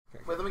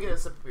let me get a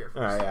sip of beer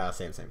first. Alright, yeah,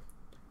 same.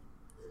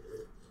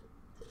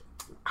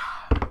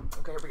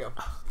 Okay, here we go.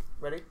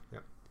 Ready?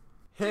 Yep.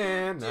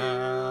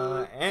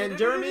 Hannah and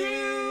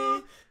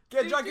Jeremy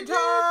get drunk and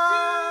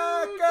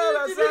talk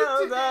about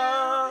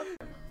Zelda.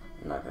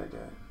 I'm not gonna do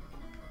it.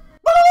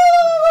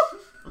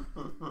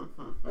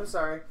 I'm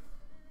sorry.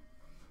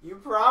 You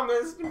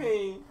promised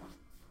me.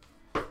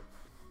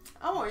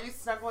 Oh, are you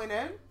snuggling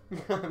in?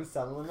 I'm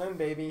settling in,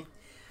 baby.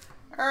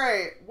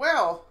 Alright,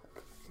 well,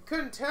 you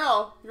couldn't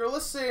tell. You're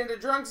listening to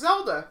Drunk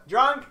Zelda.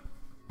 Drunk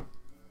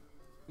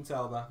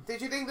Zelda.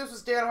 Did you think this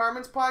was Dan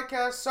Harmon's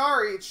podcast?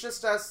 Sorry, it's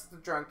just us, the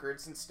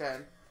drunkards,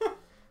 instead.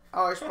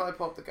 Oh, I should probably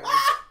pull up the guys.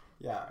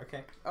 Yeah,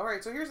 okay.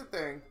 Alright, so here's the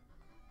thing.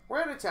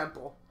 We're at a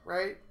temple,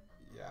 right?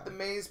 Yeah. The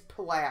Maze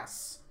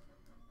Palace,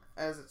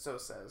 as it so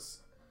says.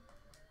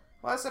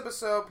 Last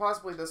episode,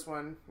 possibly this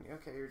one.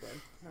 Okay, you're dead.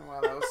 Oh,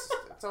 wow, that was...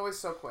 It's always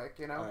so quick,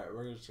 you know? Alright,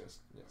 we're just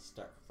gonna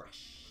start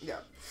fresh.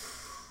 Yeah.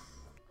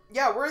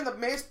 Yeah, we're in the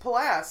Maze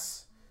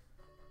Palace.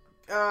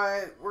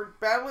 We're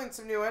battling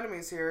some new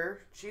enemies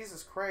here.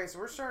 Jesus Christ,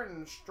 we're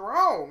starting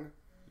strong.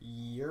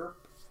 Yerp.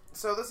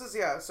 So this is,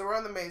 yeah, so we're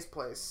on the maze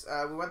place.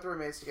 We went through a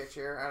maze to get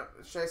here.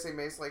 Should I say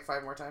maze like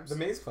 5 more times? The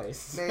maze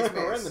place. Maze.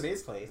 We're in the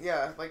maze place.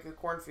 Yeah, like a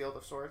cornfield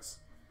of sorts.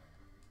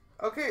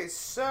 Okay,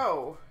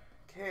 so...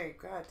 Okay,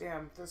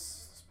 goddamn,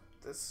 this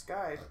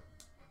guide.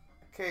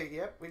 Okay,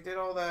 yep, we did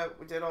all that.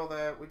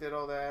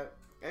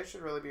 I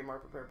should really be more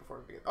prepared before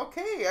we begin.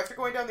 Okay, after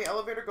going down the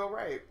elevator, go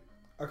right.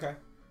 Okay.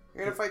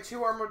 You're gonna fight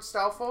 2 armored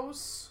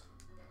Stalfos.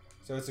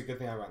 So it's a good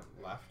thing I went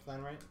left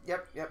then, right?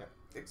 Yep,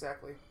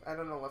 exactly. I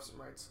don't know lefts and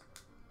rights.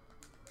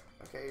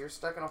 Okay, you're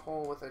stuck in a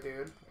hole with a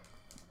dude.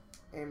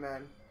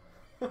 Amen.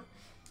 I'm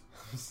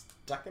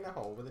stuck in a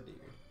hole with a dude.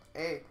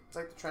 Hey, it's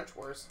like the Trench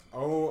Wars.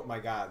 Oh my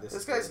god,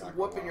 this guy's not going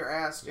whooping well. your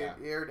ass, dude. Yeah.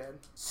 You're dead.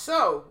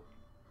 So,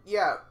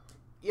 yeah,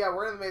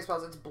 we're in the maze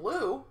palace. It's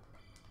blue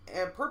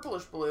and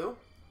purplish blue.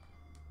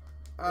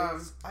 I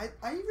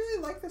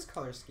really like this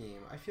color scheme.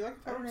 I feel like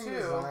if I were I to do.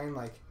 design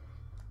like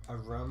a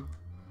room,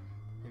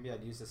 maybe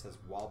I'd use this as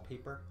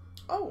wallpaper.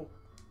 Oh,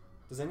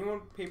 Does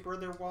anyone paper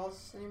their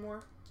walls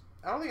anymore?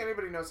 I don't think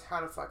anybody knows how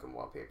to fucking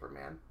wallpaper,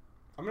 man.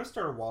 I'm gonna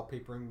start a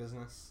wallpapering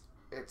business.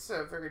 It's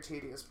a very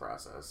tedious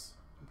process.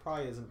 It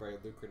probably isn't very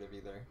lucrative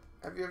either.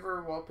 Have you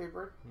ever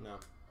wallpapered? No.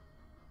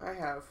 I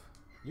have.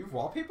 You've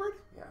wallpapered?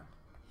 Yeah.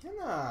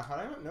 Hannah, how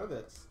did I not know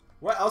this?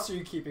 What else are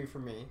you keeping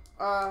from me?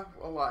 A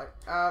lot.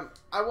 I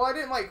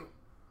didn't like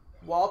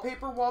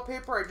wallpaper.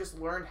 I just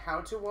learned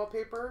how to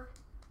wallpaper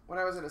when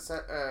I was in a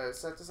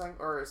set design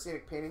or a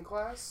scenic painting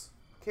class.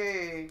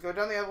 Okay, go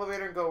down the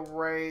elevator and go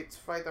right.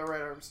 Fight the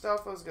right arm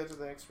Stalfos. Go to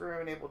the next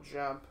room. Enable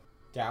jump.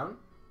 Down?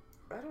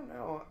 I don't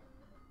know.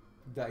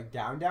 Like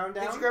down?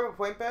 Did you grab a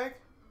point bag?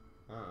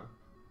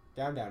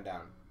 Down.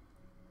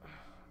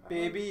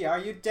 Baby, are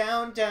you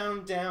down? I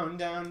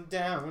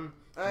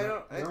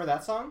don't. Remember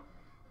that song?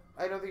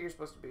 I don't think you're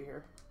supposed to be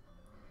here.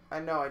 I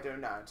know I do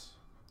not.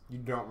 You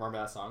don't remember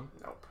that song?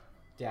 Nope.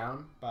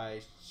 Down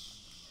by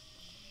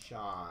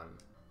Sean.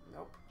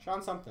 Nope.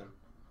 Sean something.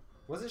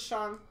 Was it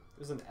Sean? It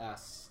was an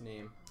S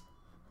name.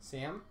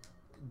 Sam?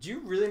 Do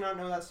you really not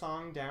know that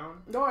song,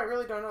 Down? No, I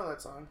really don't know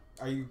that song.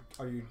 Are you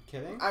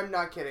kidding? I'm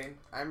not kidding.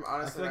 I'm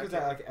honestly I feel like not it's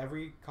at kidding. like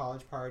every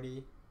college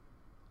party.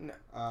 No.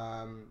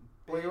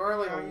 Well, you are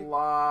like a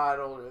lot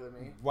older than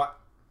me. What?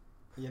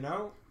 You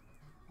know,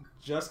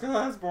 just because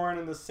I was born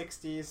in the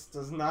 60s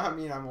does not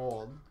mean I'm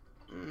old.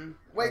 Mm.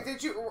 Wait,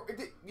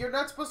 you're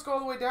not supposed to go all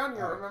the way down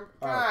here, remember?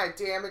 God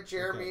damn it,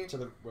 Jeremy. Okay,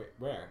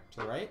 where? To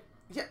the right?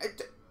 Yeah.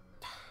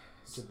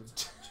 To the...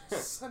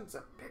 Sons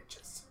of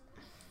bitches.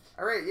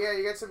 Alright, yeah,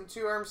 you got some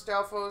 2-armed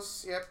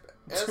Stalfos. Yep.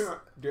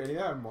 Do any of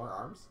them have more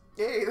arms?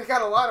 Yeah, they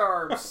got a lot of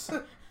arms.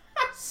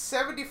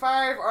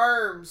 75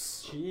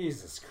 arms.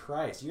 Jesus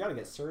Christ. You gotta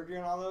get surgery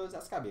on all those?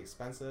 That's gotta be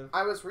expensive.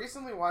 I was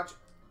recently watching...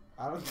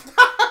 I don't...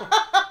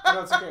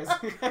 No, it's okay.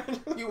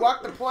 You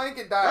walked the plank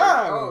and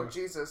died. Oh,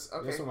 Jesus.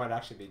 Okay. This one might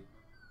actually be...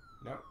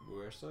 No,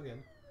 we're still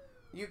good.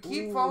 You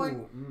keep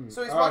falling... Mm.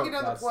 So he's walking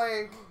down the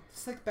plank.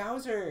 It's like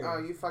Bowser. Oh,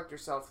 you fucked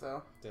yourself,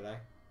 though. Did I?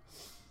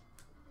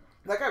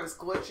 That guy was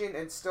glitching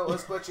and still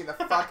is glitching the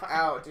fuck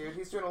out, dude.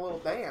 He's doing a little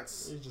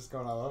dance. He's just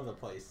going all over the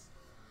place.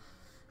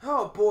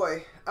 Oh,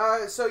 boy.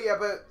 So, yeah,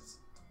 but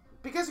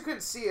because you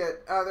couldn't see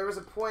it, there was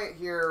a point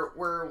here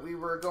where we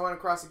were going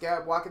across the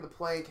gap, walking the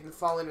plank, and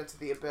falling into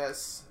the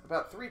abyss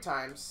about 3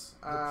 times.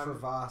 The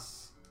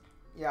crevasse.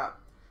 Yeah.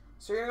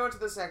 So you're going to go into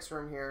this next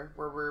room here,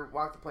 where we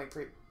walked the plank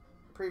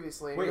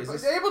previously. Wait, is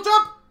this... Able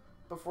jump!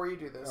 Before you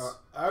do this.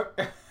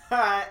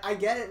 I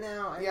get it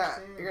now. I yeah,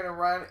 understand. you're going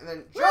to run and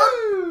then jump!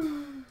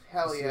 Woo!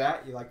 Hell you yeah.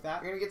 That? You like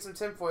that? You're going to get some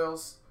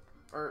tinfoils.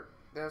 Or,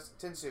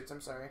 tin suits, I'm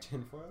sorry.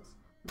 Tinfoils?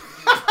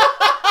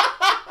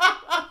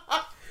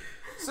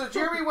 So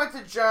Jeremy went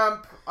to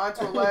jump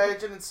onto a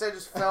ledge and instead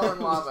just fell in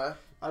lava.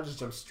 I just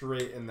jumped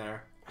straight in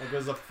there. Like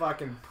there's a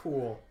fucking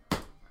pool.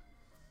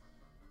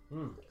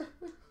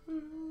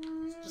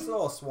 Just a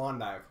little swan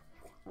dive.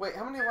 Wait,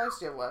 how many lives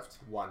do you have left?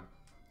 1.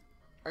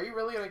 Are you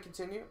really going to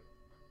continue?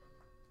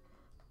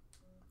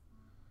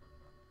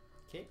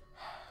 Okay.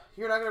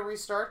 You're not gonna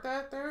restart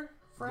that there,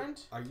 friend?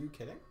 Are you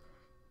kidding?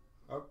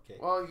 Okay.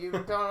 Well, you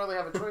don't really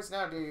have a choice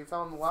now, do you? You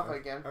fell in the lava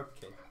again.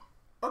 Okay.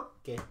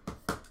 Okay.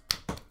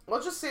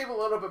 Let's just save a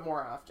little bit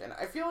more often.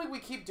 I feel like we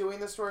keep doing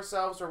this to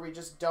ourselves where we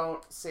just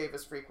don't save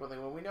as frequently.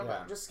 When we know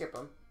better, just skip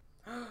them.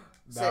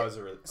 That was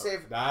a really...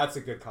 Save. That's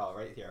a good call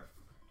right here.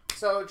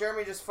 So,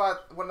 Jeremy just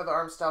fought one of the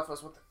armed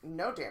Stalfos with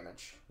no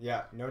damage.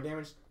 Yeah, no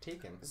damage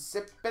taken.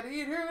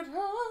 Zippity-doo-dah,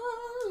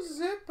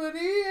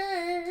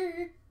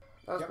 zippity-yay.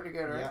 That was pretty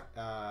good, right?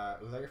 Yeah.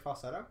 Was that your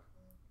falsetto?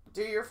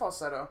 Do your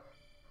falsetto.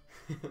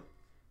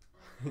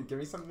 Give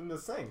me something to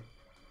sing.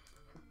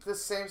 The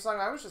same song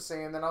I was just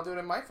singing, then I'll do it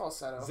in my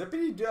falsetto.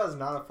 Zippity does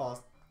not a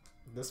false.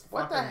 This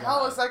What the fucking hell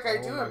guy. is that guy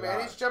Oh doing, my man?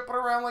 God. He's jumping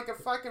around like a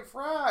fucking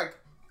frog.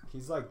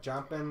 He's like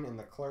jumping in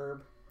the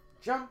club.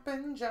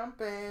 Jumping,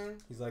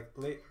 jumping. He's like,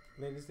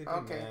 ladies, they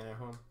Okay. man at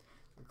home.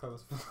 The club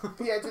is full.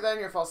 Yeah, do that in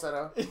your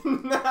falsetto.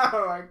 No,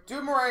 I Do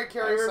a Mariah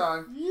Carey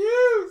song.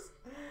 refuse.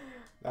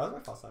 That was my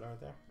falsetto right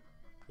there.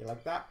 You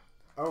like that?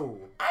 Oh.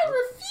 I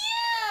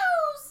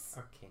refuse!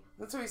 Okay.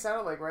 That's what he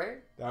sounded like, right?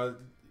 That was,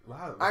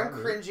 wow. Was I'm that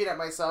me? cringing at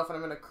myself, and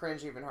I'm going to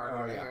cringe even harder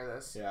Oh, when I yeah. hear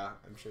this. Yeah,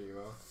 I'm sure you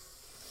will.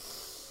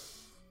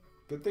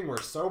 Good thing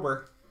we're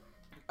sober.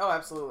 Oh,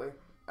 absolutely.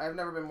 I've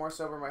never been more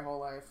sober my whole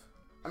life.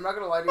 I'm not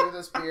going to lie to you,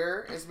 this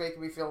beer is making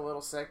me feel a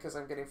little sick because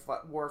I'm getting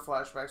war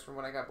flashbacks from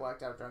when I got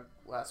blacked out drunk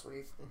last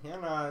week.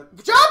 Hannah.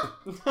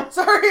 Jump!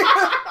 Sorry!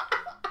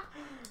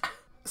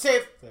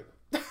 Save. Save.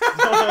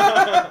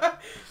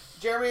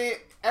 Jeremy,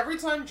 every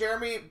time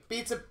Jeremy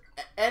beats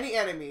any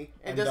enemy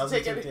and doesn't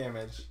take any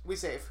damage, we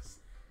save.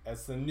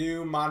 it's the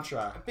new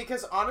mantra.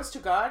 Because honest to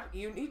God,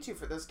 you need to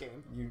for this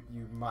game.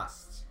 You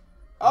must.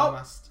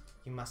 Oh!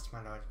 You must,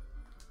 my lord.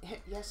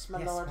 Yes, my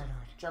Yes, lord. my lord.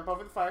 Jump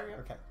over the fire. Yep.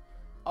 Okay.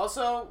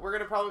 Also, we're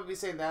gonna probably be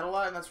saying that a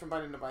lot, and that's from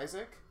Binding of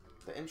Isaac.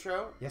 The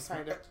intro. Yes,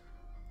 kind of.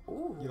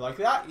 Ooh. You like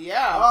that?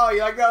 Yeah. Oh,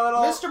 you like that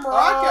little Mr.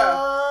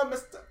 Maraca.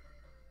 Mr.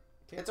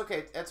 It's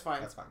okay. It's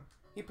fine. That's fine.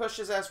 He pushed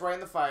his ass right in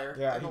the fire.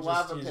 Yeah, in the he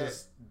lava just, pit. he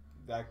just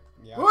that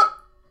yeah. Whoop!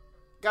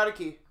 Got a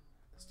key.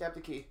 Stab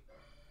the key.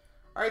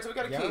 All right, so we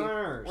got a key.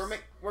 Yes.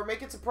 We're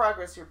making some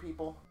progress here,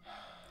 people.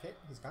 Okay,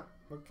 he's gone.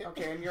 Okay.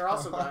 Okay, and you're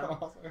also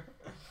gone.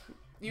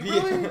 You The-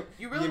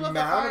 really the love the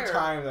amount fire. of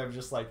times I've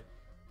just like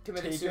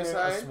Committed taken a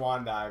suicide.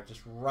 swan dive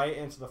just right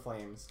into the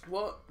flames.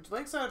 Well,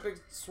 Link's not a big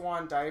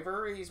swan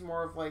diver. He's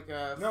more of like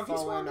a No, he's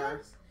swan fallen.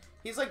 dives.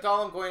 He's like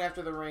Gollum going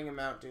after the ring in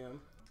Mount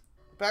Doom.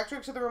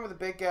 Backtrack to the room with a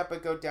big gap,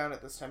 but go down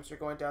it this time. So you're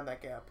going down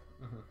that gap.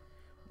 Mm-hmm.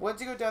 Once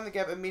you go down the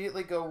gap,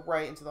 immediately go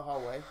right into the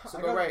hallway. So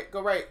I go got- right.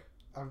 Go right.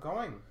 I'm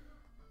going.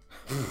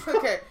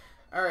 Okay.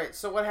 All right.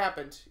 So what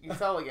happened? You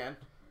fell again.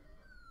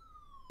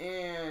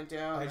 And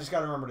down. I just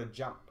gotta remember to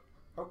jump.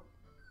 Oh,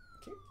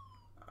 okay.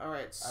 All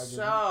right. I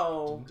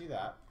So didn't do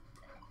that.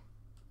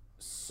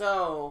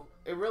 So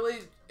it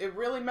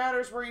really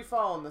matters where you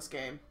fall in this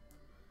game.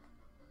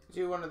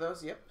 Do one of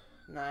those. Yep.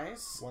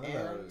 Nice. One of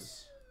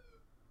those.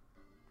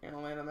 You're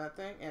gonna land on that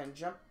thing and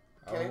jump.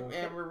 Okay. Okay.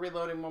 And we're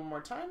reloading one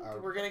more time.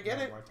 We're gonna get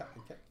One it. more time.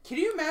 Okay. Can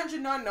you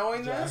imagine not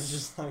knowing Yeah, I'm this?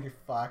 just like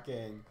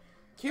fucking.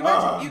 Can you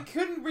imagine Ugh. you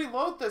couldn't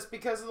reload this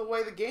because of the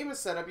way the game is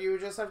set up? You would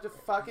just have to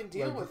fucking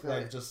deal like, with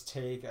like it. just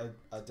take a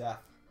death.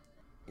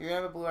 You're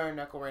gonna have a blue iron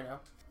knuckle right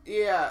now.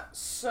 Yeah.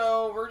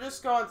 So we're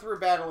just going through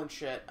battle and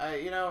shit.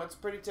 It's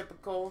pretty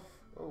typical.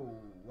 Oh,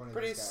 one of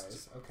Pretty these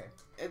guys. Okay.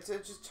 It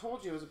just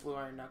told you it was a blue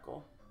iron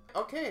knuckle.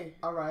 Okay.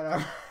 All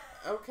right.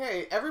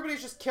 Okay, everybody's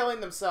just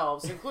killing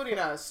themselves, including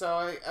us.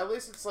 So at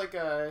least it's like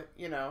a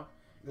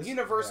This-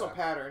 universal yeah.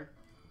 pattern.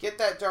 Get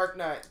that dark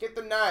nut. Get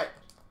the nut.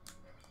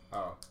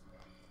 Oh.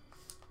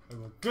 I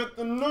will get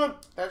the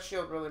nut. That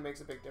shield really makes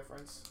a big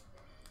difference.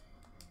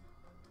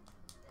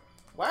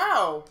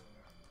 Wow,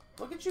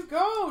 look at you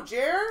go,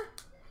 Jer.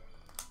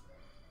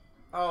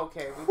 Oh,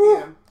 okay, we Whew.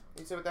 beat him.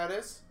 You see what that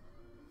is?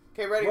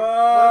 Okay, ready? Whoa.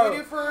 What do we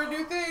do for a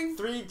new thing?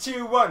 3,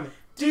 2, 1.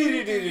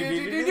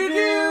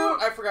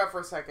 I forgot for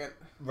a second.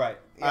 Right.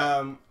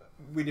 Yeah.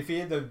 We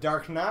defeated the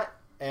Dark Knight,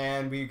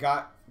 and we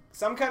got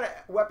some kind of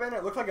weapon.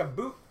 It looked like a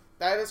boot.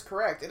 That is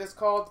correct. It is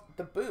called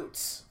the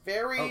boots.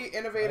 Very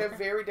innovative, okay.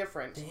 very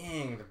different.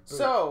 Dang. The boot.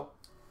 So,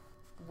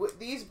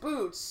 these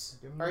boots,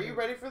 are you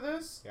ready for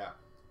this? Yeah.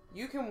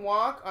 You can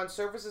walk on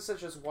surfaces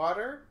such as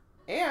water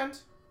and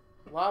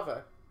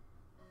lava.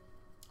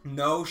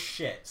 No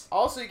shit.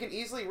 Also, you can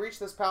easily reach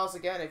this palace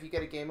again if you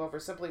get a game over.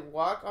 Simply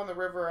walk on the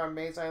river on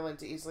Maze Island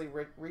to easily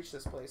reach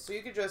this place. So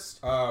you could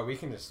just... We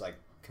can just, like,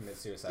 commit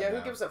suicide Yeah, now.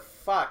 who gives a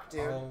fuck,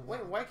 dude? Oh.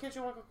 Wait, why can't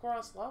you walk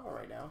across lava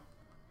right now?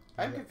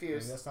 I'm Maybe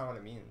confused. that's not what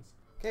it means.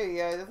 Okay,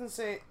 yeah, it doesn't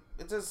say...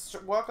 It says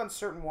walk on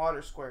certain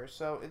water squares,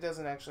 so it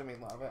doesn't actually mean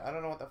lava. I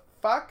don't know what the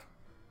fuck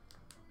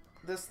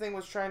this thing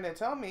was trying to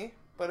tell me,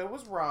 but it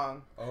was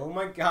wrong. Oh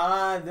my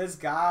god, this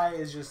guy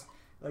is just,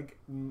 like,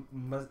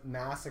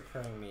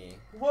 massacring me.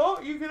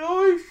 Well, you can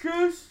always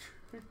just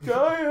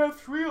die and have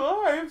 3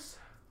 lives.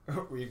 I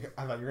thought you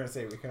were going to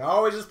say, we can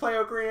always just play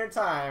Ocarina of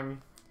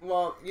Time.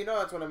 Well, you know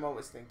that's what I'm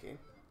always thinking.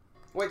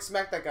 Wait,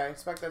 smack that guy.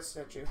 Smack that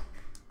statue.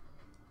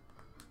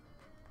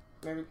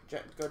 Maybe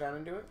go down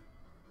and do it?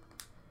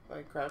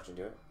 Like, crouch and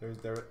do it.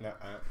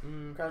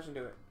 Crouch and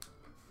do it.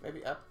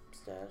 Maybe up,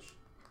 stash.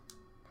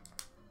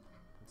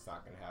 It's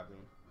not gonna happen.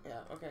 Yeah,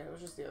 okay, it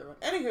was just the other one.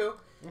 Anywho,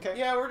 Okay.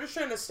 yeah, we're just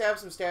trying to stab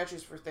some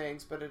statues for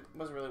things, but it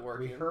wasn't really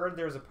working. We heard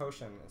there was a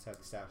potion inside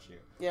the statue.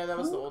 Yeah, that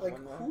was the old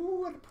one, though.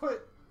 Who would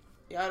put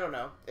Yeah, I don't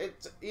know.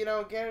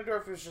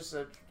 Ganondorf is just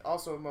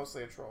also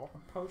mostly a troll.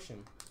 a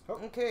potion? Oh.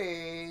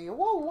 Okay.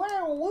 Whoa,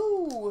 wow,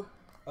 woo.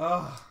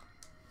 Ugh.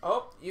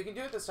 Oh, you can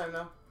do it this time,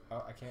 though.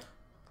 Oh, I can't.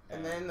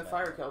 And then the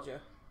fire killed you.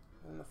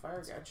 And the fire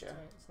got you.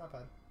 It's not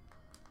bad.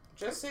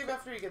 Just save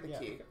after you get the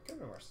key. Could have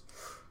been worse.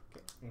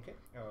 Okay.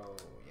 Oh,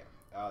 yeah.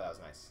 Oh, that was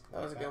nice.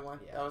 That was a good one.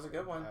 Yeah, That was a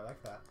good one. I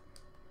like that.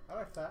 I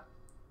like that.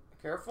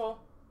 Careful.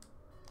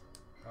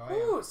 Oh,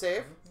 Ooh, yeah.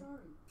 save. Sorry,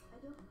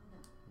 I don't know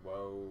that.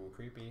 Whoa,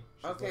 creepy.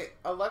 She's Okay,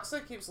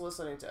 Alexa keeps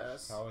listening to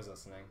us. always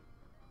listening.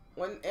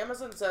 When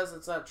Amazon says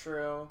it's not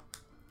true,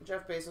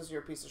 Jeff Bezos,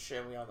 you're a piece of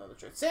shit. We all know the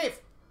truth. Save!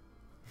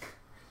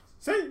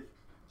 Save!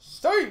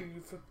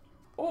 Save!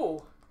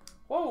 Oh.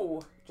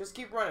 Whoa. Just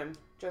keep running.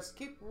 Just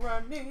keep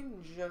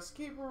running. Just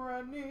keep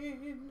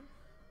running.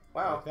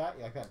 Wow. You like that?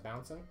 You like that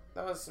bouncing?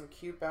 That was some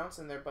cute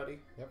bouncing there, buddy.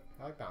 Yep,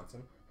 I like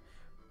bouncing.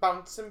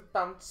 Bouncing,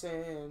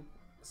 bouncing.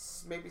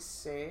 Maybe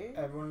save?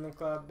 Everyone in the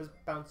club is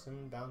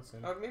bouncing, bouncing.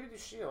 Oh, maybe do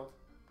shield.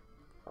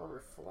 Or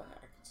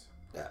reflect.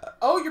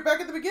 Oh, you're back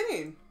at the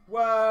beginning.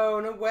 Whoa,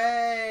 no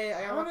way!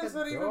 I How unlocked does the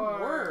that even door.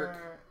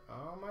 work?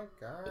 Oh my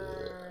god.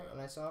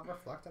 And I saw a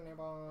reflect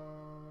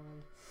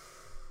enabled.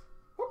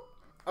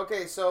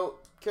 Okay, so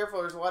careful.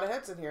 There's a lot of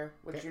heads in here,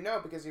 which Okay. you know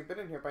because you've been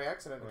in here by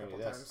accident a We're gonna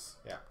couple do this. times.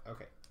 Yeah,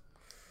 okay.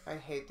 I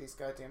hate these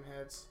goddamn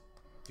heads.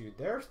 Dude,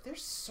 they're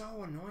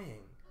so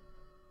annoying.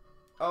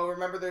 Oh,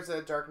 remember there's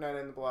a dark knight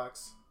in the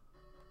blocks.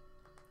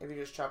 If you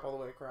just chop all the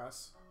way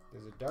across.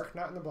 There's a dark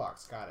nut in the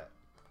blocks. Got it.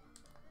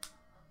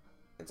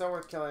 It's not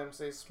worth killing him,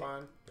 so they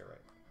spawn. You're right.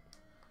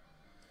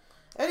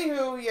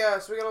 Anywho, yeah,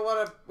 so we got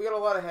a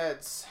lot of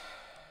heads.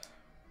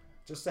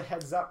 Just a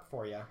heads up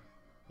for you.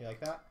 You like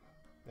that?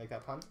 You like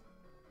that pun?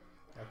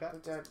 Like The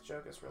that? dad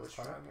joke is really That's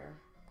fine. strong here.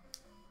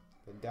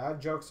 The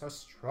dad jokes are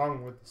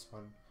strong with this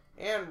one.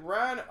 And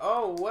run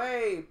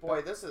away!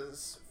 Boy, this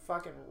is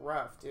fucking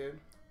rough, dude.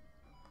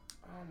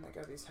 Oh my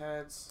god, these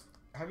heads.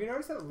 Have you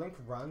noticed that Link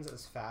runs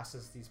as fast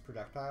as these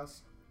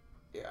projectiles?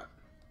 Yeah.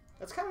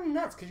 That's kind of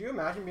nuts. Could you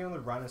imagine being able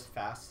to run as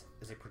fast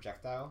as a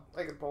projectile?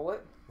 Like a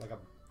bullet. Like a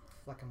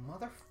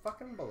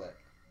motherfucking bullet.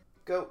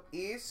 Go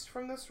east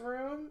from this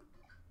room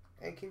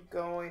and keep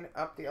going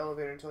up the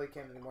elevator until you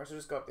can't anymore. So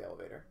just go up the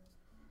elevator.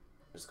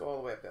 Just go all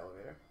the way up the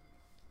elevator.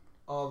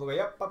 All the way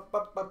up, up,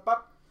 up, up,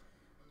 up.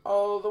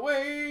 All the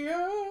way up.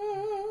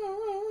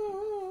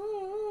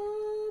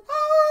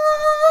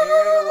 And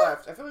you're gonna go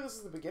left. I feel like this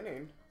is the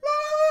beginning.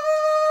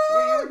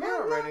 Yeah, you were here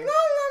already.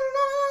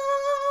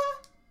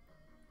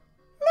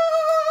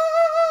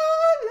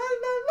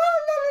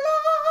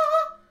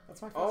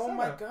 That's my falsetto. Oh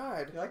my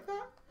god. You like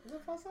that? Is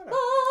that falsetto? I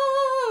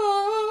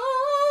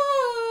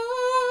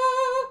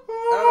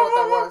don't know what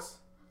that was.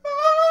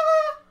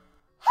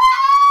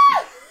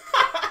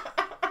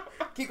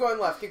 Keep going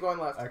left. Keep going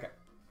left. Okay.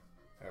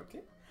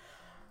 Okay.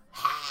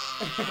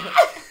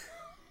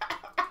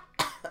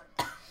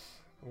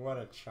 What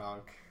a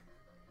chunk.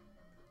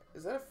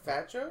 Is that a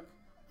fat joke?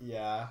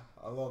 Yeah,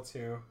 a little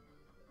too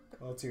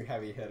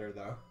heavy hitter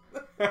though.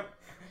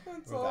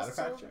 That's Was that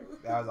a fat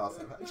joke? That was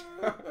also a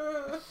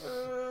fat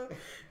joke.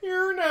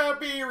 You're not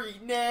very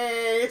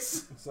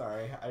nice.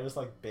 Sorry, I just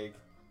like big.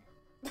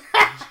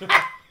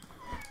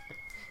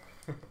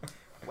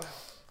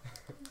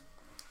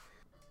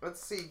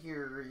 Let's see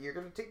here. You're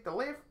gonna take the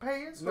left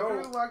pass, No. go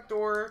through the locked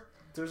door,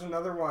 There's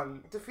another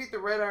one. defeat the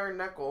red iron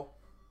knuckle.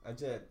 I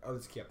did. Oh,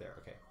 there's a key up there.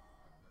 Okay.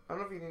 I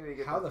don't know if you need to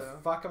get How that the though.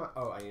 fuck am I?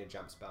 Oh, I need a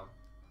jump spell.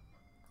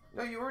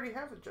 No, you already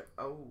have a jump.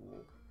 Oh.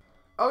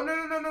 Oh no!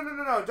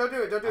 Don't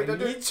do it! Don't do it! I Don't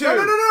do need it! to.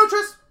 No!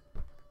 Trust.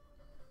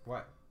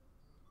 What?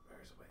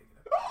 There's a way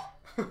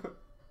to get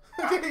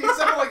up. You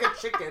sounded like a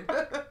chicken.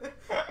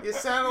 You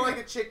sounded like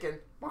a chicken.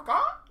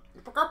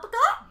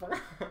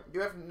 You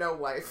have no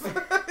life.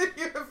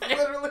 You have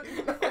literally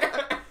no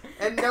life.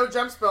 And no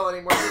jump spell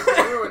anymore because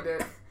you ruined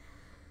it.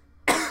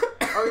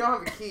 Oh, you don't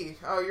have a key.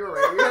 Oh, you're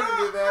right. We have to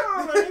do I don't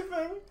have that.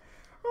 anything.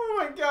 Oh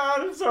my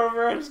god, it's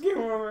over. It's game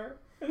over.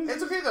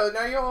 It's okay though.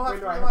 Now you'll have Wait,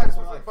 3 no, I lives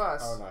one with the life.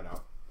 bus. Oh,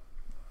 no.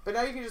 But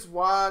now you can just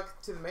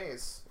walk to the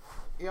maze.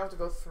 You don't have to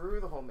go through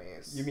the whole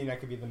maze. You mean I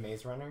could be the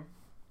maze runner?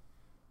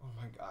 Oh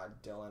my god,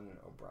 Dylan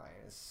O'Brien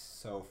is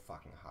so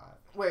fucking hot.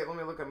 Wait, let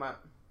me look him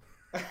up.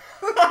 All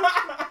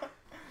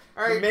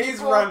The right, maze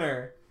people-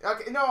 runner.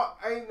 Okay, no,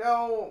 I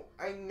know.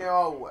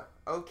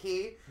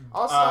 Okay.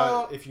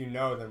 Also, If you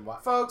know, then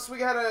what? folks, we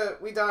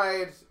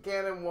died.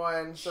 Ganon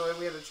won, so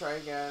we had to try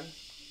again.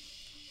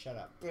 Shut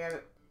up.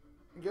 Ganon,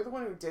 you're the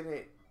one who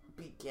didn't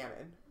beat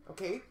Ganon,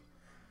 okay?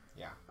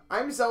 Yeah.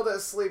 I'm Zelda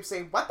asleep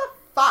saying, what the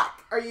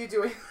fuck are you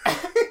doing?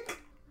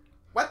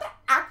 What the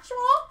actual?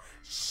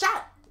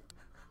 Shut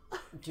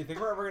Do you think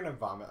we're ever gonna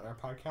vomit on our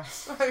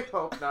podcast? I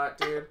hope not,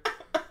 dude.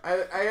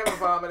 I haven't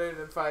vomited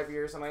in 5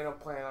 years, and I don't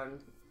plan on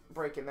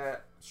breaking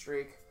that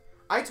streak.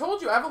 I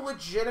told you, I have a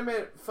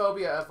legitimate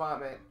phobia of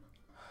vomit.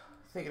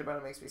 Thinking about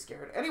it makes me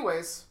scared.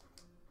 Anyways,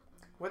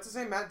 what's his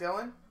name? Matt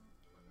Dillon?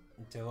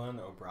 Dylan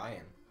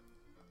O'Brien.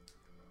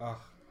 Ugh.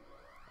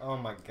 Oh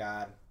my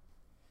god.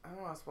 I don't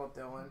know how to spell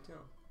Dylan.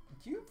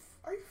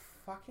 Are you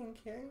fucking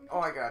kidding me? Oh,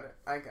 I got it.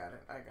 I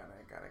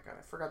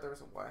forgot there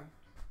was a Y.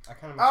 I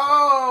kind of.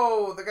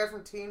 Oh, the guy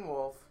from Teen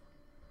Wolf.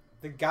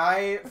 The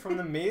guy from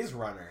the Maze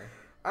Runner.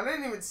 I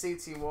didn't even see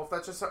Teen Wolf.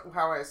 That's just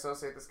how I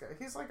associate this guy.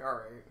 He's like,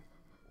 alright.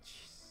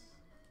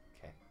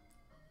 Okay.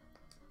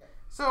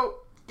 So,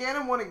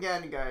 Ganon won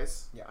again, you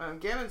guys. Yeah.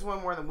 Ganon's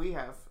won more than we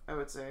have, I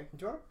would say.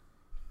 Do you want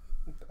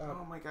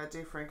Oh my god,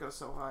 Dave Franco's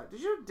so hot.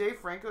 Did you know Dave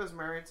Franco is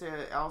married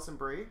to Alison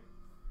Brie?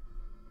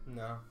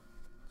 No.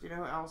 Do you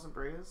know who Alison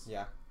Brie is?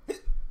 Yeah.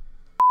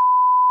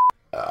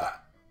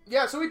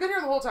 Yeah, so we've been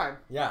here the whole time.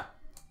 Yeah.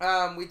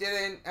 We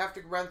didn't have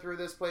to run through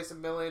this place a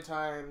million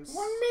times.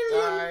 1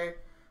 million! Die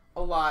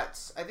a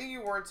lot. I think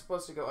you weren't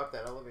supposed to go up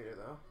that elevator,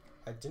 though.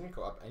 I didn't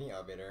go up any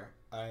elevator.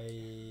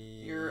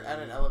 You're at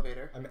an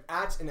elevator. I'm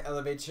at an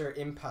elevator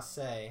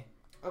impasse.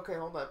 Okay,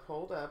 hold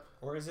up.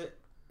 Or is it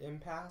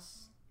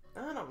impasse?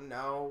 I don't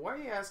know. Why are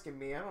you asking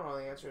me? I don't know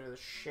the answer to this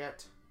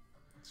shit.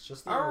 It's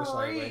just the English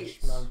language.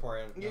 Not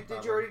important. No Did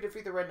problem. you already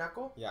defeat the red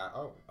knuckle? Yeah.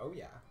 Oh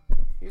yeah.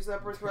 Use the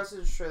upper thrust to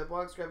destroy the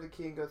blocks, grab the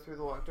key, and go through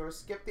the locked door.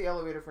 Skip the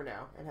elevator for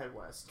now, and head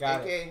west.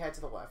 Got AKA head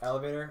to the left.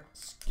 Elevator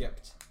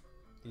skipped.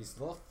 These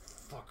little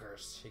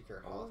fuckers take your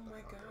health. Oh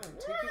my god,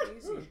 take it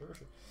easy.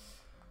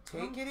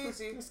 Take it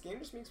easy. This game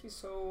just makes me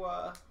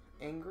so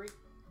Angry?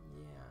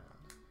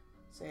 yeah.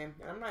 Same.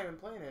 And I'm not even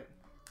playing it.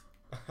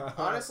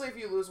 Honestly, if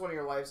you lose one of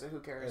your lives, who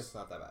cares? It's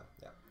not that bad.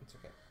 Yeah, it's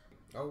okay.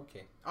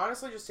 Okay.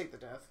 Honestly, just take the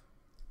death.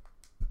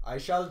 I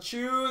shall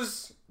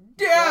choose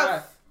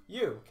Death!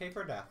 You. Cake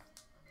or death?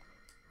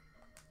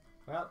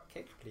 Well,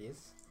 cake,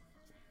 please.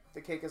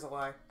 The cake is a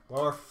lie.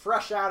 Well, we're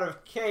fresh out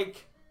of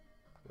cake.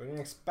 We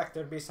didn't expect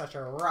there to be such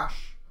a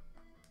rush.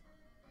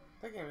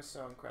 That game is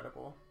so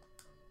incredible.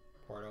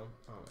 Portal.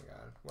 Oh my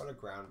god. What a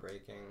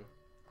groundbreaking.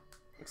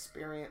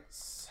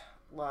 Experience,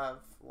 love,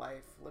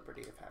 life,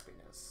 liberty of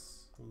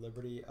happiness.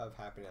 Liberty of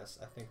happiness.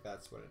 I think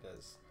that's what it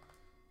is.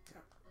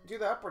 Do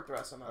the upward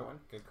thrust on that one.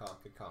 Good call.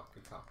 Good call.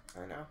 Good call.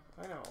 I know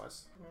it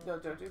was. No,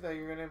 don't do that.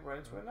 You're gonna run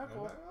into a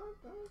knuckle.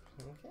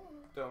 Okay.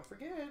 Don't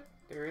forget,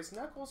 there is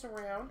Knuckles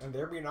around. And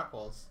there be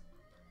Knuckles.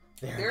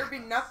 There be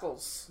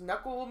Knuckles.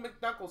 Knuckle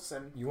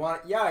McKnuckleson. You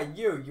want,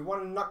 you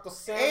want a knuckle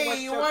sandwich?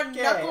 Hey, you want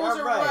okay, Knuckles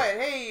or right.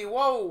 what? Hey,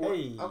 whoa.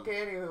 Hey.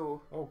 Okay, anywho.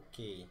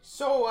 Okay.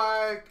 So,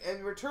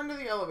 and return to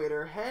the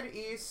elevator. Head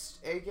east,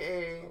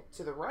 aka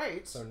to the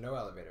right. So no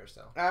elevator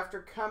still.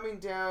 After coming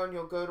down,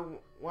 you'll go to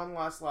one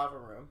last lava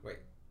room. Wait.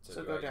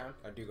 So go down.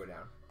 I do go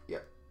down.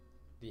 Yep.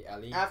 The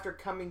alley. After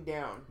coming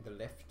down. The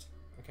lift.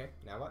 Okay.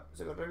 Now what?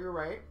 So go to your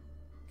right.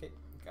 Okay.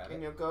 Got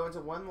And it. you'll go into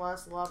one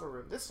last lava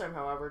room. This time,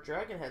 however,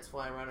 dragon heads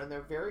fly around, and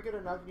they're very good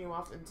at knocking you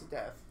off into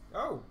death.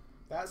 Oh,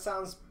 that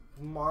sounds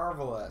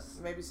marvelous.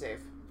 Maybe safe.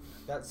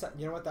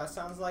 You know what that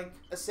sounds like?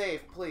 A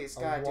save, please.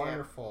 A Goddamn.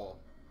 wonderful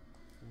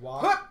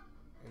walk Hup!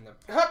 in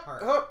the Hup!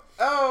 park. Hup!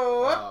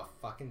 Oh! Hup! Oh,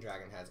 fucking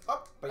dragon heads.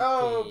 Up.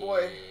 Oh,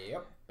 boy.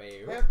 Up.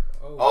 Hup.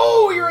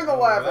 Oh, you're in the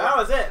lava. That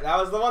was it. That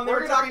was the one they were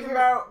We're gonna be talking here.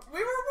 about. We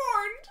were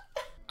warned.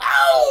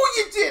 Oh,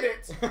 you did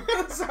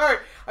it! Sorry.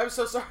 I'm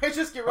so sorry. I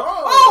just get wrong.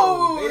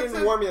 Oh, they it's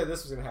didn't warn me that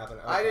this was gonna happen.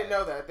 Okay. I didn't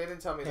know that. They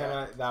didn't tell me that.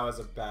 Hannah, that was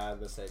a bad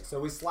mistake. So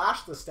we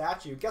slashed the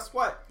statue. Guess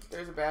what?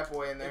 There's a bad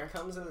boy in there. It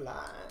comes alive.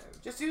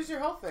 Just use your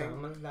health thing.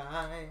 Come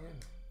alive.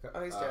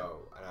 Oh, he's dead.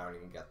 Oh, and I don't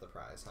even get the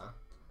prize, huh?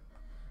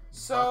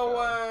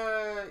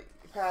 So,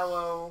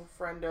 Palo,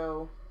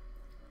 Friendo,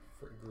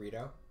 For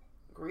Greedo.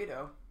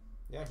 Greedo.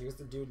 Yeah, he was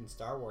the dude in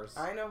Star Wars.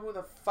 I know who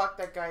the fuck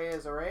that guy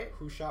is, alright?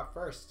 Who shot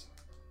first?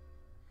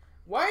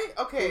 Why?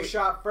 Okay. Who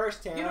shot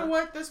first, Hannah? You know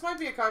what? This might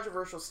be a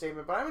controversial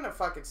statement, but I'm gonna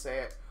fucking say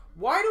it.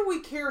 Why do we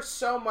care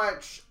so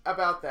much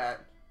about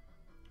that?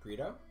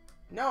 Greedo?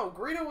 No,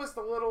 Greedo was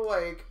the little,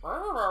 like,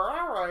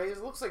 he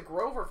looks like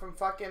Grover from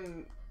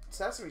fucking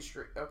Sesame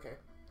Street. Okay.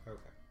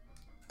 Okay.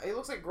 He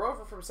looks like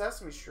Grover from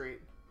Sesame Street.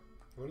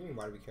 What do you mean,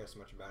 why do we care so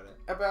much about it?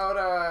 About,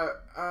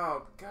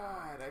 oh,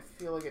 God, I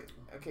feel like it,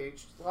 okay, you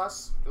just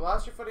lost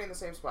your footing in the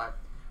same spot.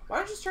 Why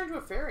don't you just turn to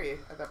a fairy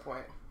at that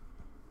point?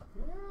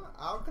 Yeah,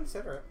 I'll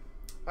consider it.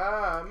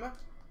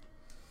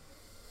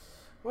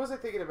 What was I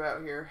thinking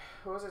about here?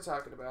 What was I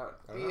talking about?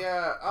 I don't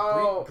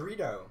know.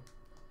 Greedo.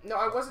 No,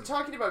 I wasn't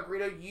talking about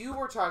Greedo. You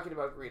were talking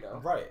about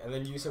Greedo. Right, and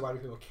then you said, why do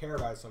people care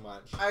about it so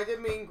much? I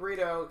did mean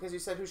Greedo, because you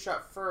said who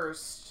shot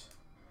first.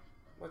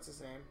 What's his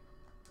name?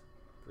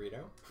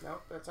 Greedo?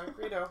 Nope, that's not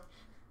Greedo.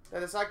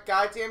 That is not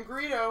goddamn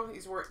Greedo.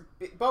 He's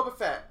Boba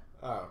Fett.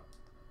 Oh.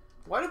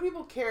 Why do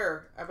people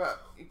care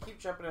about... You keep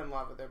jumping in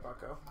lava there,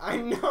 Bucko. I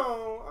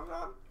know, I'm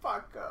not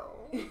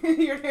Bucko.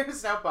 Your name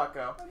is now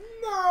Bucko.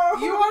 No!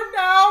 You are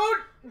now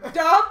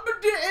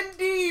dubbed and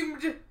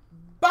deemed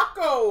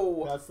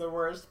Bucko! That's the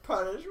worst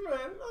punishment.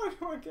 I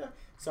don't get.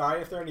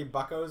 Sorry if there are any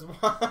Buckos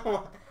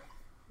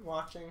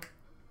watching.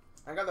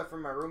 I got that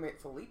from my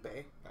roommate Felipe.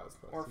 That was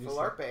close. Or You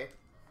Filarpe.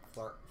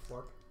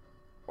 Florp.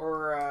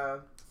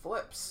 Or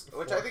Flips,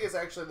 which I think is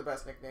actually the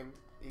best nickname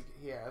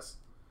he has.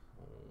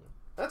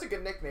 That's a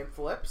good nickname,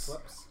 Flips.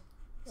 Flips.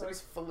 So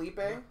he's Felipe.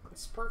 Yeah.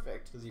 It's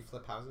perfect. Does he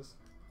flip houses?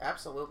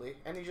 Absolutely.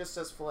 And he just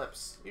does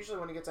flips. Usually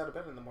when he gets out of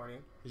bed in the morning.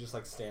 He just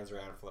like stands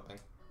around flipping.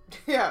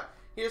 Yeah.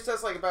 He just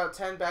does like about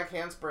 10 back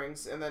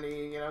handsprings and then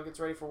he, gets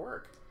ready for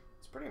work.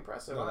 It's pretty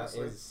impressive, No, that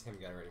honestly. is him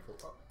getting ready for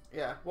work.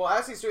 Yeah. Well,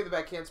 as he's doing the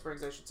back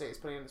handsprings, I should say, he's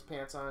putting his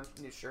pants on,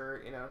 new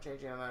shirt,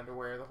 changing on the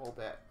underwear, the whole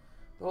bit.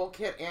 The whole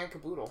kit and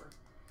caboodle.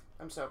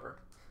 I'm sober.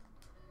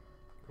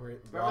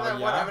 Remember that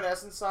one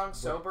Evanescence song,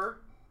 Sober?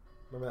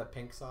 Remember that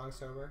Pink song,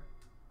 Sober?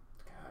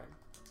 God.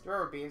 Do you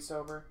remember Being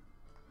Sober?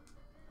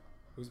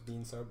 Who's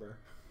being sober?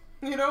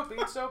 Being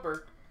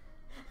Sober.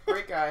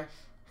 Great guy.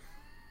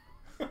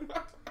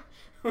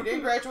 He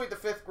didn't graduate the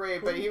 5th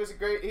grade, but he was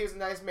a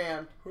nice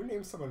man. Who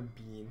named someone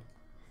Bean?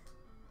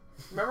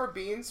 Remember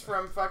Beans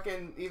from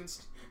fucking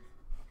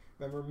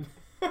Remember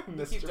Keep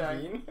Mr.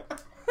 dying. Bean?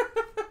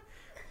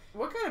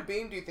 What kind of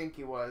bean do you think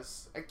he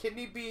was? A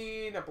kidney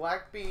bean, a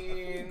black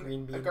bean,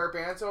 Green bean. a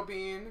garbanzo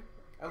bean?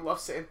 I love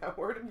saying that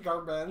word.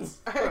 Garbanz.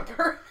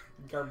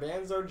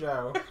 Garbanzo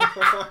Joe.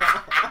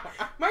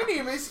 My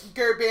name is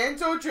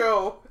Garbanzo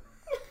Joe.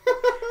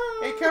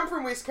 I come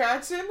from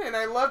Wisconsin and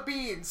I love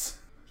beans.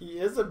 He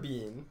is a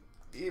bean.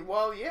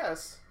 Well,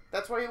 yes.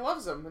 That's why he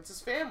loves them. It's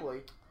his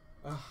family.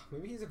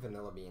 Maybe he's a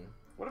vanilla bean.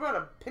 What about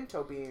a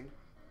pinto bean?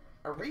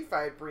 A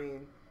refried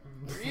bean?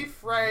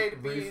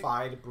 Refried bean.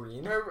 Refried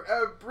bean.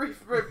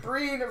 A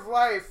breen of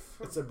life.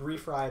 It's a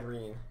refried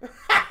bean.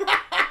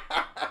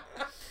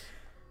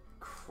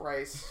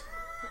 Christ.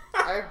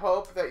 I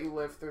hope that you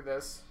live through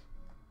this.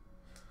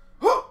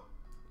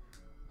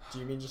 Do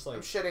you mean just like...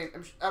 I'm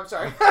shitting. I'm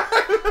sorry.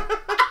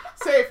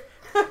 Safe.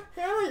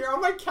 Hannah, you're on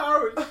my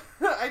couch.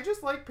 I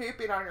just like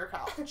pooping on your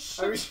couch.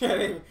 I'm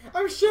shitting.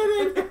 I'm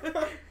shitting.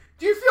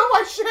 Do you feel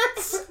my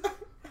shits?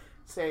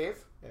 Save.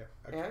 Yeah,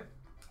 okay. And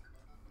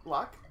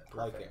lock.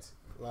 Like Perfect.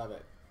 it. Love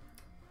it.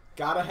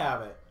 Gotta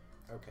have it.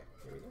 Okay.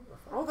 Here we go.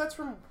 Oh, that's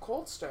from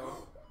Cold Stone.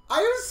 I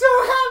am so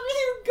happy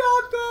you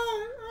got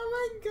that.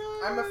 Oh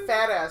my god. I'm a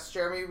fat ass,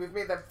 Jeremy. We've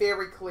made that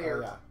very clear.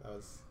 Oh, yeah, that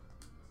was.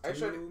 I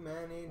should. Too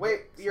many.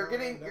 Wait, dicks you're on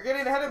getting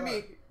the ahead of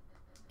me.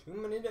 Too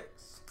many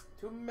dicks.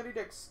 Too many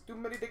dicks. Too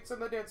many dicks on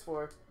the dance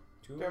floor.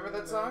 Too Remember that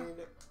many song?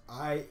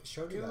 I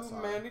showed you that Too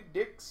song. many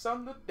dicks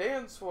on the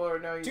dance floor.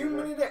 No, you Too didn't.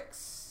 many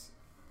dicks.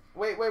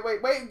 Wait!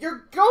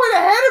 You're going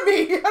ahead of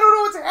me. I don't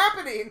know what's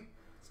happening.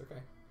 It's okay.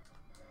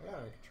 I got it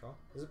under control.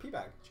 There's a pee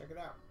bag. Check it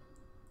out.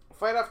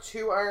 Fight off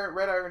 2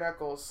 red iron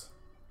knuckles.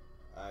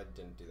 I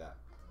didn't do that.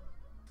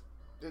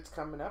 It's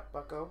coming up,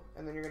 Bucko,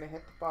 and then you're gonna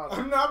hit the bottom.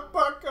 I'm not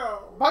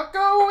Bucko.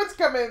 Bucko, it's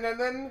coming, and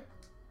then.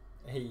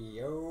 Hey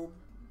yo.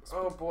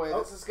 Oh boy,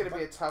 this is gonna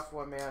be a tough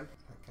one, man.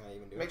 Can I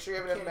even do it? Make sure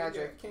you have enough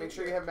magic. Make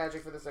sure you have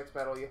magic for this next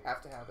battle. You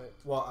have to have it.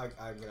 Well, I'm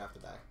gonna have to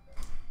die.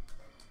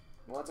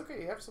 Well, that's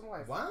okay. You have some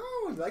life. Wow,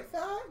 you like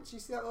that? Did you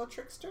see that little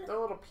trickster? The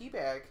little pea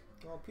bag.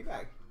 Little pee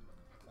bag.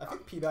 I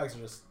think pea bags are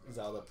just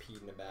Zelda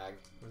peed in a bag.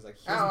 It was like,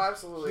 Oh,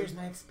 absolutely. Here's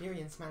my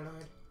experience, my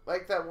lord.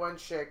 Like that one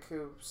chick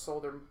who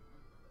sold her.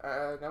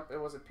 Nope, it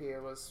wasn't pee.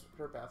 It was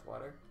her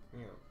bathwater.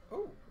 Yeah.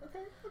 Oh, okay.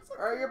 That's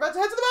All right, you're about to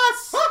head to the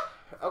boss.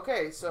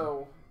 Okay,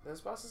 so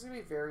this boss is gonna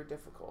be very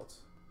difficult.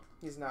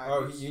 He's not.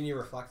 Oh, you need to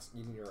reflect.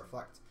 You need to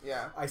reflect.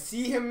 Yeah. I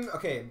see him.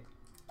 Okay,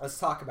 let's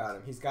talk about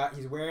him. He's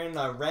wearing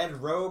a red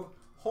robe.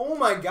 Oh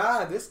my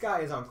god, this guy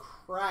is on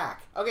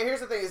crack. Okay, here's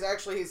the thing.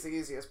 He's the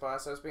easiest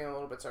boss. I was being a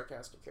little bit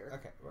sarcastic here.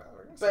 Okay, well,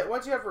 we're gonna But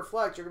once you have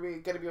reflect, you're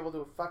gonna be able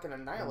to fucking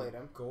annihilate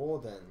him.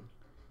 Golden.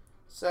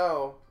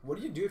 So What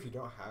do you do if you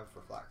don't have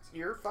reflect?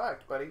 you're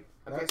fucked, buddy.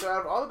 Okay, Right. so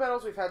out of all the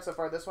battles we've had so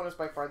far, this one is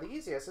by far the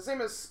easiest. His name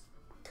is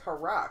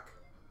Karak,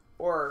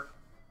 or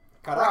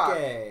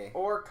Karake.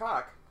 or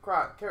Cock.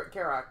 Karak.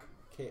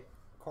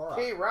 Korok.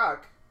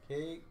 K-Rock.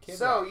 Kid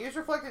So, Rock. use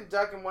Reflect and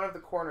duck in one of the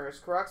corners.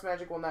 Karak's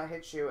magic will not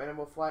hit you, and it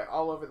will fly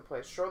all over the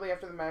place. Shortly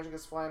after the magic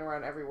is flying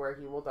around everywhere,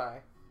 he will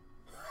die.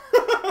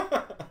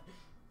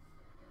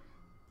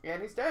 And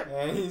he's dead.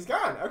 And he's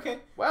gone. Okay.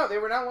 Wow, they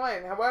were not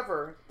lying.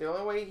 However, the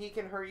only way he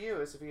can hurt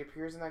you is if he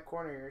appears in that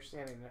corner you're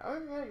standing in. Other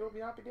than that, you will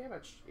not be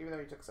damaged, even though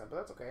you took some, but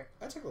that's okay.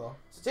 I took a little.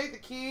 So take the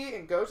key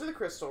and go to the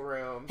crystal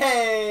room.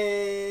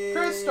 Hey!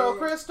 Crystal room!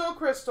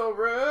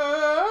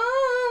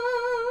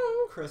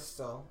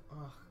 Crystal.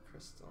 Oh,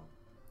 crystal.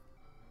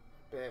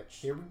 Bitch.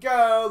 Here we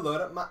go.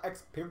 Load up my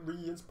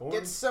experience points.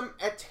 Get some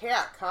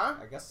attack, huh?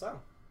 I guess so.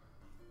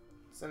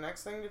 It's the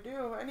next thing to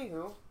do.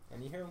 Anywho.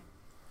 Anywho.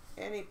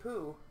 Any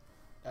poo.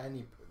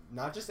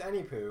 Not just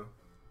any poo.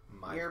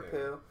 My Your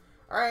poo.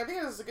 Alright, I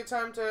think this is a good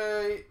time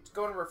to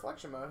go into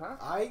reflection mode, huh?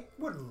 I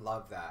would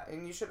love that.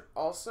 And you should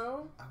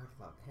also I would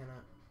love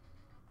Hannah.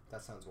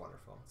 That sounds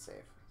wonderful. save.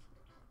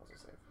 Also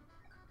save.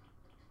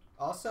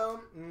 Also,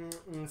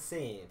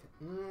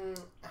 save.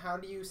 How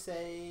do you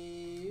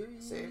say?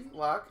 Save,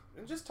 lock,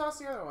 and just toss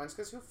the other ones,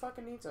 because who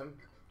fucking needs them?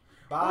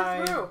 Bye.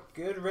 We're through.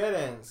 Good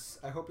riddance.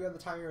 I hope you have the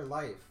time of your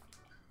life.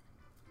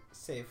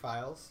 Save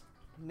files.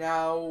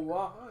 Now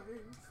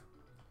I've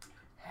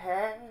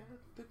had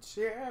the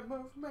jam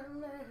of my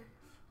life.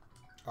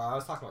 Oh, I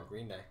was talking about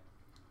Green Day.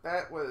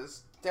 That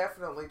was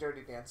definitely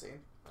Dirty Dancing.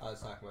 I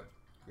was talking about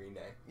Green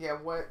Day. Yeah,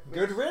 what?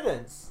 Good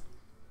riddance.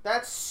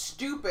 That's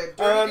stupid.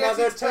 Dirty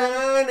Another Dancing's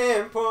better.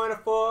 turning point, a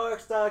fork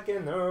stuck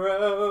in the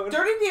road.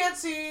 Dirty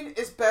Dancing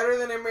is better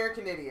than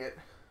American Idiot.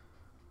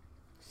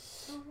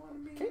 I wanna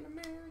be Okay. an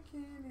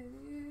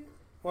American idiot.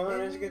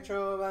 Wanted to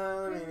control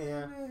by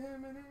mania.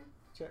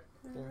 Check.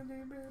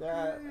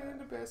 Yeah. In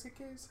the basket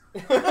case.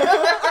 Did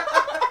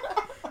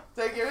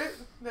I get it?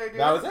 Did I do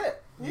That it? was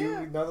it.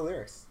 Yeah. You know the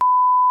lyrics.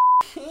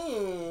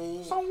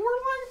 Okay. So we're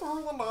like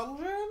through the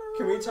dungeon.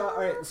 Can we talk?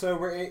 All right. So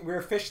we're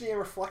officially in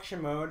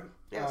reflection mode.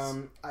 Yes.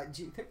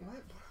 Do you think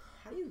what?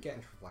 How do you get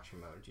into reflection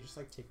mode? Do you just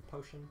like take a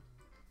potion?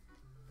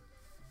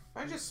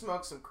 I just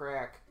smoked some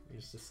crack. You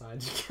just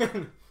decide you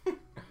can.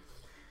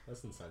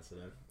 That's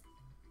insensitive.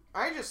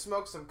 I just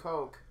smoked some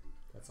coke.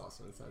 That's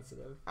also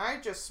insensitive. I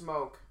just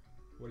smoke.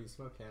 What do you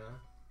smoke, Hannah?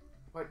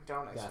 What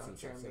don't I That's smoke,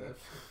 Jeremy?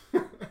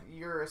 insensitive.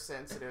 You're a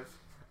sensitive.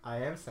 I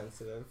am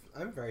sensitive.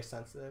 I'm very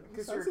sensitive. I'm a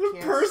 'Cause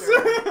you're a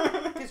sensitive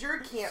Cancer. Because you're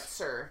a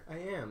Cancer. I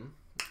am.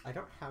 I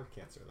don't have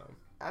cancer though.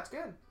 That's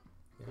good.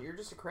 Yeah. You're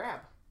just a crab.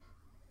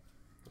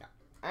 Yeah.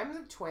 I'm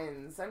the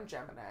twins. I'm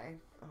Gemini.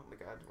 Oh my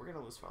god, we're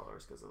gonna lose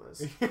followers because of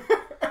this.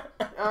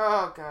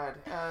 Oh god.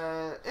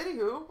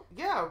 Anywho,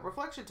 yeah,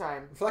 reflection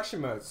time.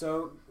 Reflection mode.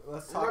 So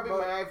let's talk Rubbing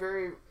about my eye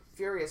very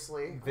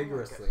furiously.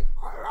 vigorously.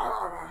 Oh my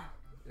god.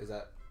 Is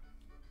that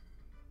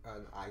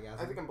an eyegasm?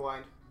 I think I'm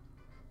blind.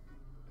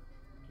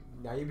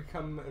 Now you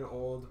become an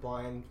old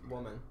blind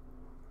woman.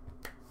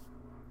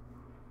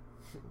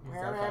 Was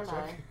Where that a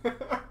fat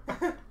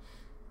am joke?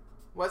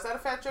 Was that a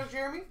fat joke,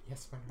 Jeremy?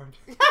 Yes, my lord.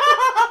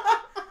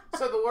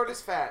 So the Lord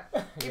is fat.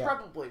 He Yeah.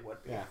 probably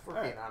would be, Yeah. if we're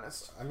Alright. being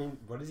honest. I mean,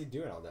 what is he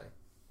doing all day?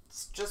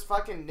 It's just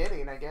fucking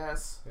knitting, I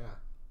guess. Yeah.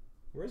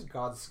 Where's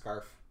God's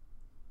scarf?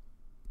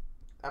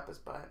 Up his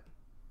butt.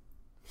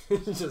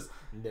 Just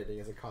knitting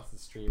as a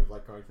constant stream of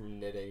like going from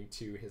knitting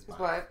to his His butt.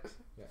 butt.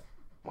 Yeah.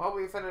 Well,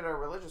 we offended our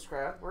religious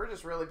crowd. We're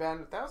just really bad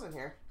at 1,000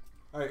 here.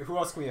 All right, who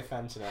else can we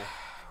offend today?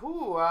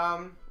 Ooh,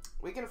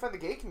 we can offend the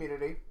gay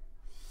community.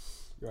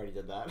 You already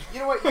did that. You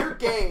know what? You're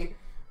gay.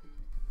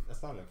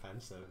 That's not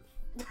offensive.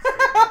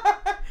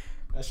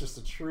 That's just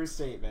a true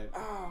statement.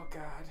 Oh,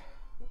 God.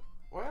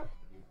 What?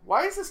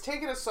 Why is this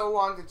taking us so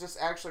long to just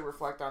actually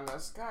reflect on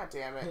this? God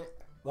damn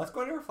it. Let's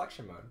go into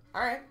reflection mode.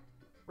 Alright.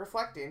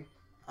 Reflecting.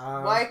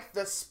 Um, Like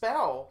the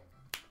spell.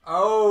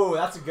 Oh,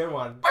 that's a good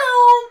one.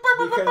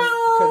 Boom,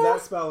 Because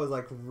that spell was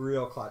like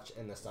real clutch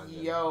in this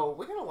dungeon. Yo,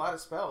 we got a lot of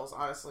spells,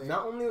 honestly.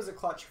 Not only was it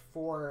clutch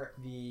for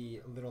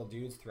the little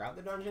dudes throughout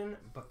the dungeon,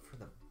 but for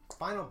the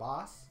final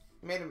boss.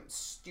 Made him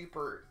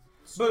stupid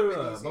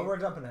But easy. we're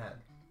jumping ahead.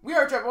 We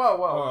are jumping. Whoa,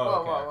 whoa, Oh, whoa,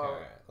 okay, whoa, okay, whoa.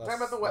 alright. Talking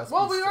about the Let's weapon.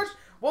 Well, be we are. strict.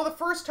 Well, the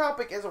first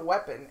topic is a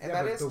weapon, and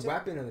Yeah, that but is the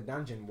weapon in the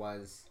dungeon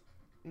was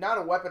not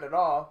a weapon at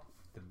all.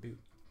 the boot.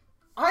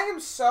 I am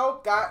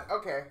so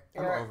okay.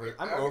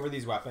 I'm over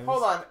these weapons.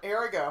 Hold on, here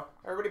I go.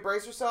 Everybody,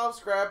 brace yourselves.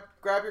 Grab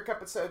your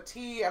cup of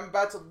tea. I'm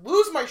about to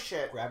lose my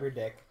shit. Grab your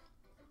dick.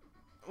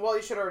 Well,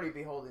 you should already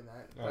be holding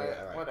that, Oh, but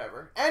yeah, right.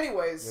 whatever.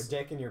 Anyways, Your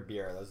dick and your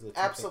beer. Those are the two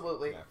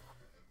Absolutely. things.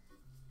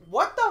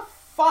 what the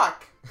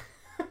fuck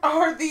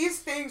are these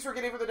things we're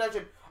getting for the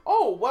dungeon?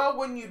 Oh, well,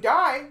 when you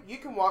die, you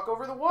can walk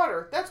over the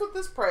water. That's what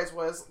this prize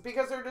was,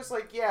 because they're just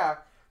like, yeah,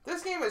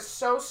 this game is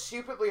so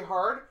stupidly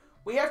hard,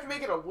 we have to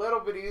make it a little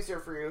bit easier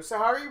for you. So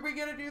how are we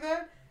going to do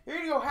that? You're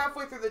going to go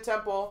halfway through the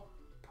temple,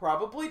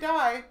 probably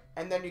die,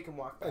 and then you can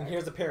walk back. And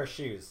here's a pair of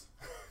shoes.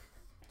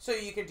 So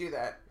you can do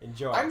that.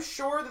 Enjoy. I'm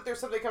sure that there's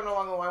something coming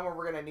along the line where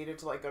we're going to need it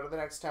to, like, go to the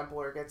next temple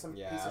or get some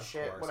Yeah, piece of of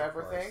shit, course,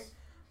 whatever of course. thing.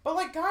 But,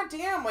 like,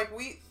 goddamn, like,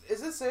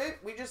 is this it?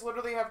 We just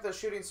literally have the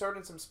shooting sword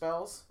and some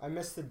spells? I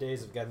miss the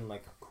days of getting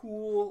like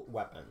cool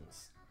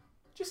weapons.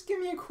 Just give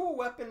me a cool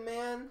weapon,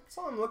 man. That's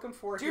all I'm looking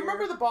for. Do you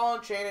remember the ball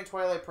and chain in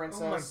Twilight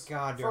Princess? Oh my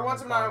god, For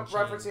once, I'm not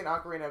referencing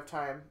Ocarina of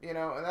Time, you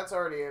know, and that's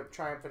already a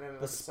triumph in and of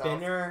the itself.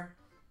 spinner.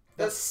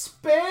 The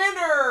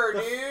spinner, The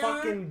dude!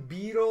 fucking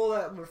beetle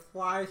that would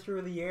fly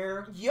through the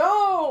air.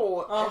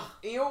 Yo! Ugh.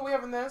 And you know what we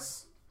have in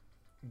this?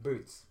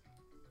 Boots.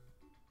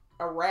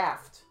 A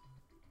raft.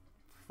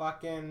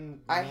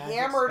 Fucking A magic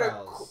hammer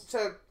spells.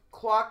 to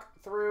clock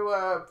through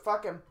a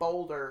fucking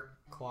boulder.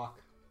 Clock.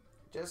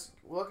 Just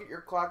look at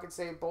your clock and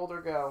say,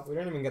 boulder, go. We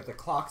don't even get the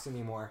clocks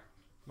anymore.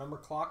 Remember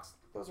clocks?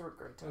 Those were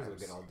great Those times. were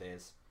the good old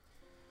days.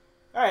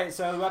 Alright,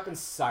 so the weapon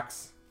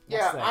sucks.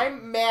 Next Yeah, thing.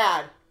 I'm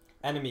mad.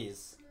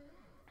 Enemies.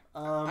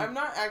 I'm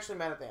not actually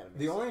mad at the enemies.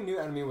 The only new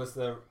enemy was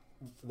the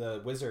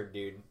wizard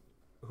dude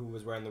who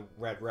was wearing the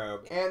red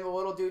robe. And the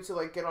little dudes who,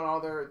 like, get on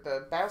all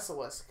the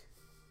basilisk.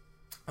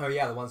 Oh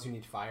yeah, the ones who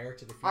need fire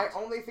to defeat. I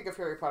only think of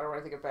Harry Potter when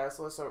I think of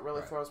basilisk, so it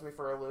really Right. throws me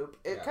for a loop.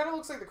 It Yeah. kind of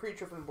looks like the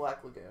creature from the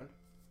Black Lagoon.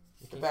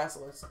 The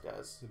basilisk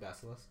does. The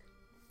basilisk.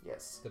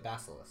 Yes. The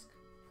basilisk.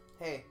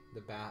 Hey,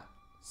 The bat.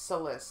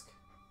 Silisk.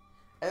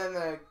 And then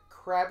the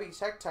crabby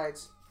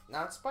tektites,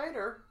 not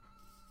spider.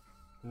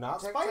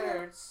 Not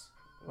spider. Tektites.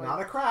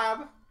 Not a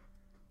crab.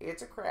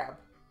 It's a crab.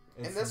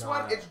 It's In this not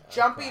one, it's a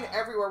jumping crab.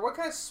 everywhere. What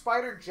kind of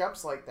spider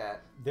jumps like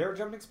that? They're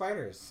jumping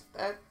spiders.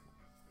 That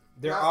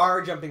There Not-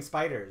 are jumping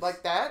spiders.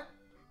 like that?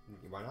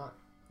 Why not?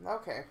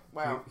 Okay.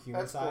 Wow.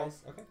 Human That's cool.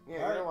 size. Okay.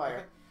 Yeah, All you're a liar.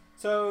 okay.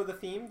 So the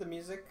theme, the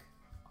music.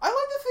 I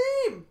like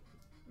the theme.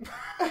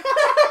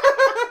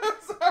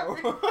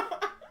 Sorry.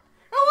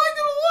 I liked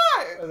it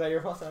a lot. Is that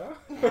your falsetto?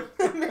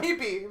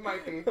 Maybe. It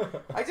might be.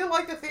 I did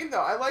like the theme,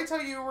 though. I liked how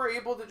you were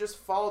able to just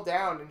fall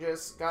down and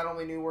just God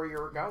only knew where you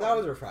were going. That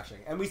was refreshing.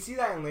 And we see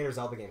that in later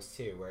Zelda games,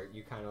 too, where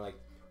you kind of, like,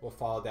 will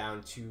fall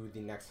down to the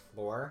next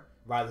floor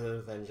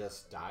rather than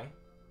just die.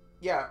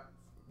 Yeah.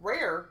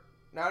 Rare.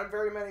 Not in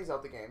very many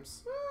Zelda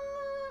games.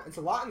 It's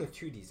a lot in the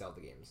 2D Zelda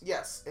games.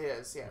 Yes, it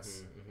is.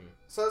 Yes. Mm-hmm.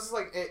 So this is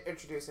like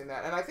introducing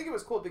that, and I think it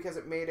was cool because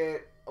it made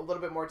it a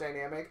little bit more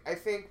dynamic. I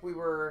think we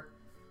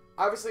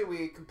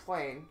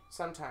complain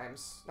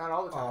sometimes, not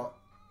all the time.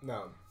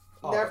 No.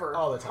 Never.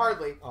 All the time.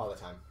 Hardly. All the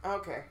time.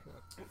 Okay.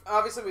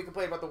 Obviously, we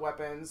complain about the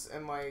weapons,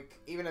 and like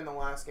even in the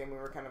last game, we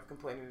were kind of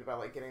complaining about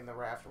like getting the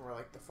raft, and we're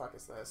like, "The fuck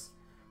is this?"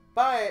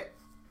 But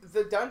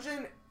the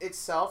dungeon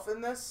itself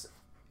in this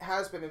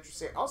has been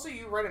interesting. Also,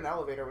 you ride an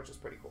elevator, which is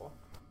pretty cool.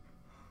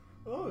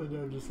 Oh, the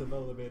dungeons have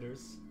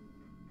elevators.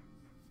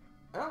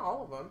 Not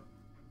all of them.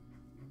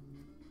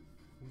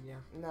 Yeah.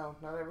 No,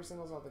 not every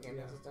single Zelda game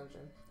has a dungeon.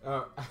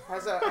 Oh.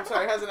 Has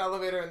an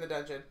elevator in the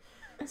dungeon.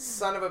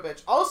 Son of a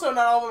bitch. Also,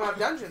 not all of them have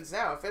dungeons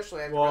now,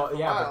 officially. After Breath of the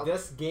Wild. But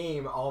this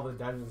game, all the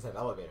dungeons have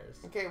elevators.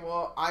 Okay,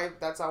 well,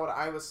 that's not what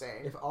I was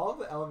saying. If all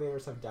the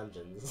elevators have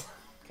dungeons,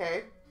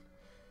 Okay.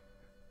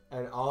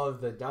 and all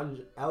of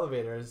the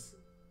elevators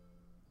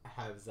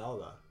have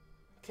Zelda,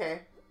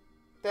 Okay.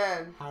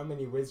 Then how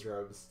many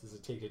Wizrobes does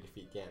it take to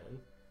defeat Ganon?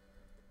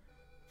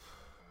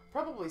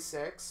 probably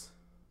 6.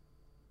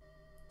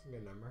 That's a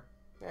good number.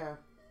 Yeah.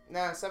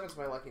 Nah, 7's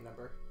my lucky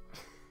number.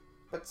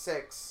 But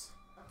 6.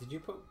 Did you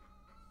put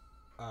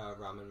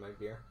rum in my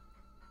beer?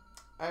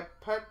 I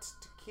put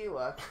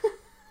tequila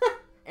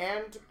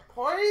and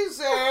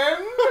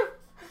poison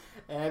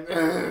And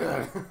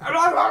and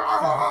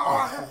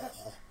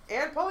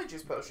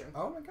polyjuice potion.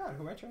 oh my god,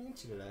 who am I turning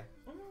into today?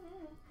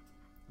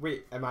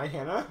 Wait, am I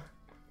Hannah?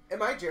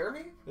 Am I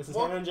Jeremy? This is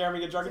Well, Hannah and Jeremy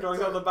get drunk and doing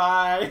Zelda.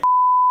 Bye.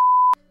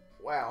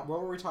 Wow.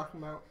 What were we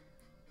talking about?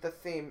 The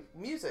theme.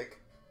 Music.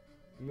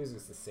 The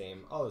music's the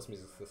same. All this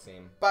music's the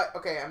same. But,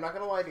 okay, I'm not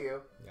going to lie to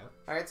you. Yeah.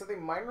 I had something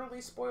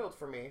minorly spoiled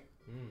for me.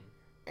 Mm.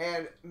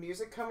 And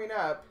music coming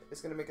up is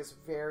going to make us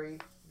very,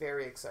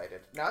 very excited.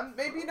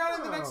 Maybe not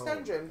in the next Oh.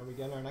 dungeon. Are we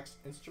getting our next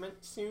instrument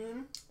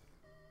soon?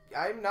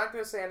 I'm not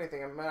going to say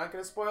anything. I'm not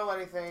going to spoil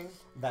anything.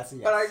 That's a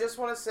yes. But I just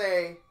want to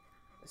say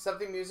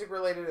something music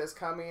related is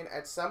coming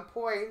at some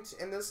point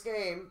in this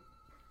game.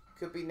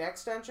 Could be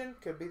next dungeon.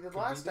 Could be the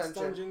last be this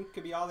dungeon.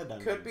 Could be all the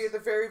dungeons. Could be at the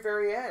very,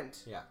 very end.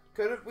 Yeah.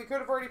 We could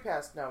have already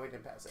passed. No, we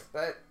didn't pass it.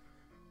 But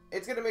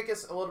it's going to make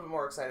us a little bit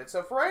more excited.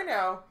 So for right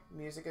now,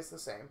 music is the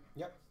same.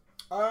 Yep.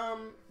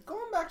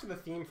 Going back to the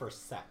theme for a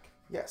sec.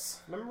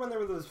 Yes. Remember when there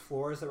were those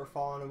floors that were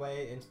falling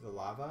away into the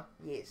lava?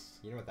 Yes.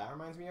 You know what that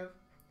reminds me of?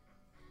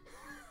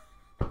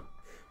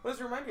 What does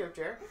it remind you of,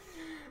 Jer?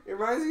 It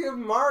reminds me of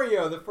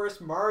Mario, the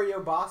first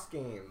Mario boss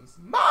games.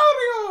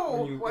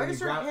 Mario! Why when is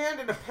you your grab- hand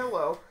in a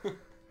pillow?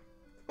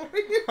 What are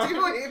you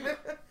doing?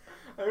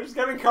 I'm just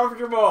getting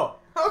comfortable.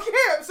 Okay,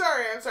 I'm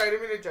sorry. I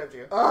didn't mean to judge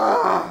you.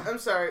 Ah! I'm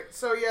sorry.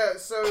 So, yeah,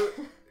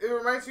 it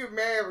reminds you of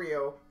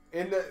Mario.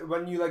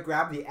 When you like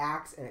grab the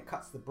axe and it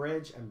cuts the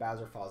bridge and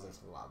Bowser falls into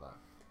the lava.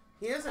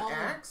 He has an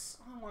axe?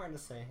 All I wanted to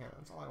say, Hannah.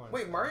 That's all I wanted to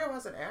Wait, say. Mario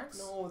has an axe?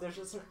 No, there's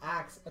just an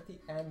axe at the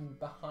end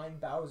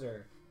behind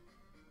Bowser.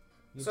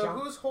 You So jump-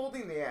 who's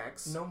holding the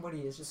axe?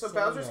 Nobody is just So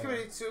sitting Bowser's there.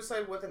 committing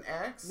suicide with an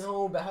axe?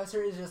 No,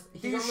 Bowser is just... Do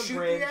He's you on the shoot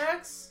bridge. the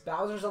axe?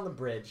 Bowser's on the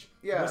bridge.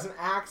 Yeah. There's an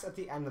axe at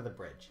the end of the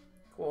bridge.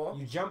 Cool.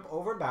 You jump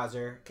over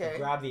Bowser, Okay. you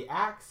grab the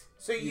axe.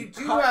 So you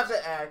do cut- have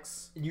the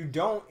axe. You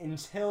don't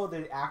until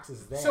the axe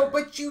is there. So,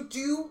 but you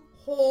do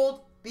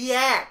hold the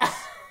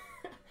axe.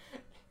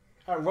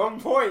 At one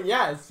point,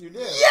 yes, you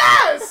did.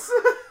 Yes!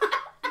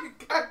 You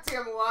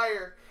goddamn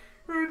liar.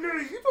 Oh, no,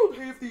 you don't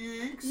have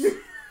the axe.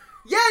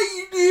 Yeah,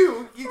 you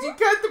do. You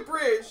cut the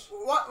bridge.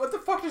 What the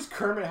fuck does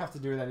Kermit have to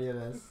do with any of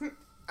this?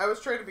 I was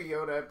trying to be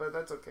Yoda, but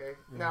that's okay.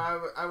 No,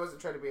 I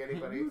wasn't trying to be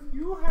anybody.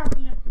 You have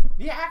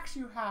the axe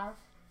you have.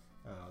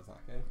 Oh, that's not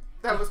good.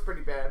 That was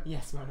pretty bad.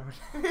 Yes, my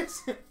lord.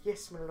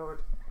 Yes, my lord.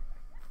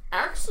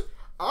 Axe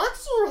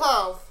you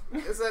have.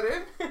 Is that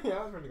it? Yeah,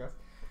 that was pretty gross.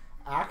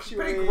 Actually,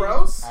 Pretty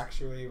gross?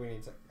 Actually, we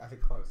need to. I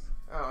think close.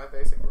 Oh, I thought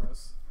you said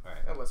gross.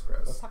 Alright. That was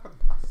Let's gross. talk about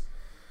the bus.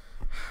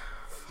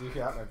 Do you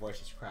hear that? My voice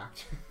just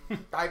cracked.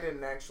 I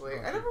didn't actually.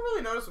 I never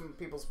really noticed when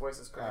people's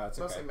voices crack. It's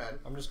Mostly okay. men.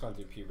 I'm just going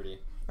through puberty.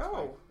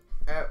 Oh.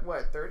 At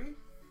what, 30?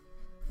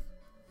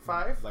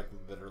 5? Like,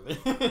 literally.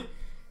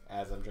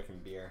 As I'm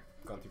drinking beer.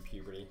 Going through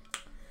puberty.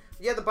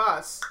 Yeah, the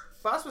boss.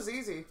 Boss was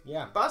easy.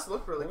 Yeah. Boss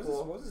looked really What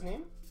cool. was his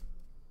name?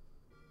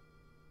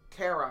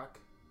 Karok.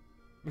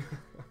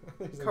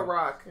 Karak.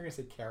 Karak. You're gonna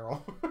say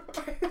Carol.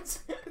 it's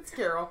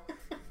Carol.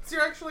 It's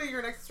actually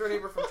your next door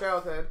neighbor from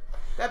childhood.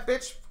 That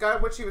bitch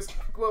got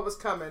what was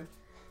coming.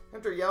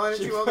 After yelling at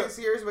you all these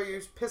years about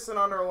you pissing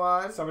on her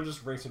lawn. Someone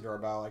just rings the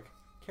doorbell like,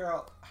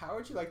 Carol, how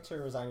would you like to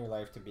resign your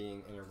life to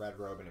being in a red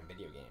robe in a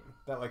video game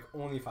that like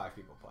only 5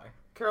 people play?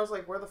 Carol's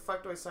like, where the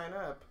fuck do I sign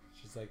up?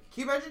 She's like,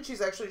 Can you imagine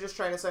she's actually just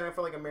trying to sign up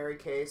for like a Mary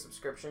Kay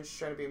subscription? She's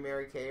trying to be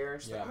Mary Kay-er.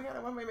 And she's like, oh my god, I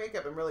want my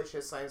makeup. And really, she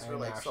just signs for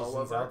and like now she's Soul in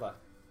Over. Zelda.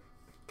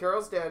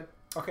 Carol's dead.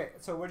 Okay,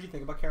 so what did you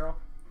think about Carol?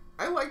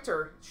 I liked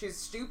her. She's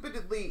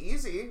stupidly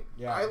easy.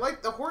 Yeah. I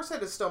like the horse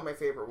head is still my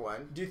favorite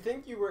one. Do you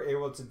think you were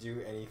able to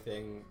do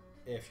anything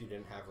if you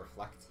didn't have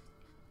Reflect?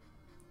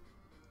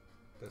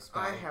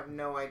 I have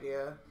no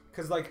idea.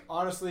 Because, like,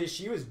 honestly,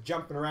 she was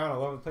jumping around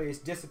all over the place,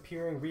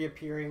 disappearing,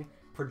 reappearing,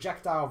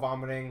 projectile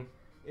vomiting.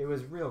 It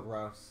was real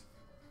gross.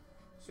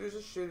 She was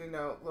just shooting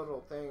out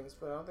little things,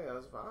 but I don't think that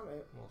was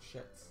vomit. Well,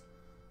 shits.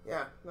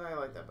 Yeah, no, I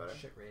like that better.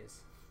 Shit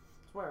rays.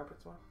 Smile,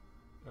 smile.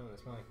 No,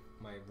 it's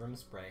my room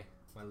spray.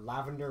 My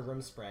lavender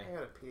room spray. I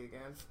gotta pee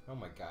again. Oh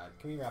my god.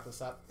 Can we wrap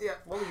this up? Yeah.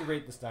 What would you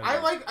rate this dungeon?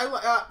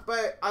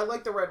 But I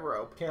like the red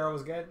robe. Carol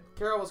was good?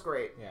 Carol was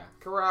great. Yeah.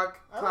 Karak,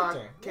 I liked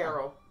her,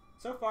 Carol.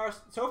 So far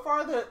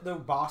the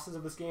bosses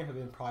of this game have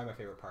been probably my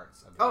favorite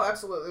parts. Of the Oh, game.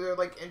 absolutely. They're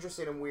like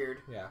interesting and weird.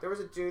 Yeah. There was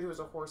a dude who was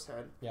a horse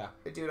head. Yeah.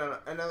 A dude on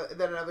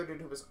another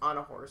dude who was on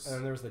a horse. And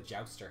then there was the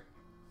jouster.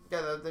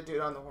 Yeah, the dude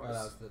on the horse.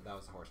 Oh, that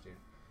was the horse dude.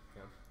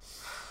 Yeah.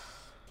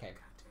 Okay.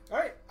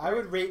 Alright, I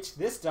would rate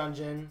this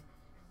dungeon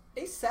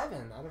a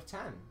 7 out of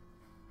 10.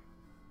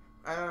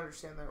 I don't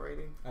understand that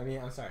rating. I mean,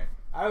 I'm sorry.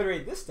 I would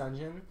rate this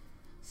dungeon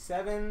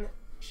 7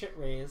 shit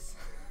rays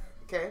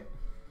Okay.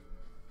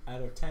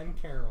 out of 10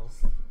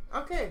 carols.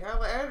 Okay,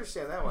 I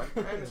understand that one. I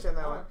understand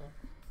that Oh, one. okay.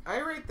 I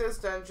rate this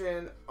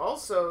dungeon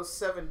also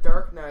 7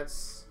 dark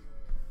nuts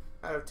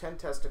out of 10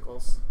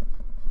 testicles.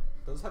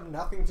 Those have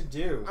nothing to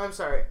do. I'm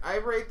sorry. I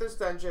rate this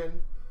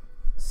dungeon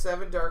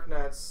 7 dark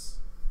nuts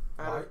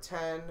out of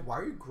 10. Why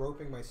are you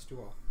groping my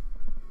stool?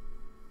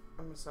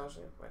 I'm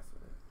massaging it with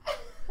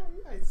my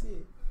foot. I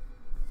see.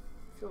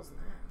 Feels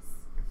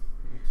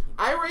nice.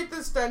 I rate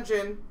this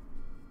dungeon.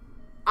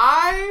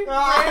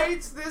 I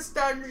rate this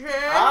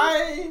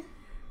dungeon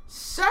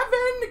 7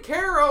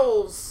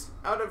 carols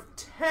out of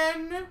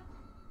 10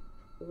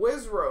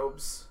 whiz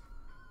robes.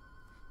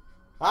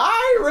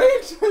 I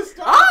rate this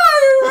dungeon.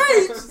 I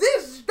rate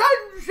this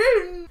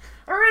dungeon.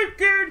 All right,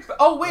 dude.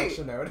 Oh wait,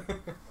 Extra note.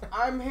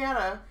 I'm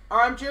Hannah,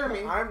 or I'm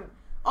Jeremy. I'm.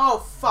 Oh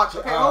fuck.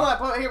 Okay, hold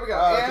on. Here we go.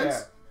 Okay.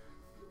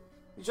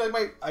 And you like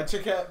my? I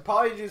took a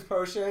polyjuice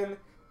potion.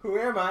 Who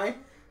am I?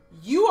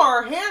 You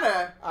are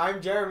Hannah.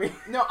 I'm Jeremy.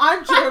 No,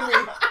 I'm Jeremy.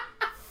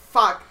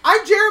 Fuck.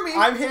 I'm Jeremy.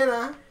 I'm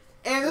Hannah.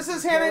 And this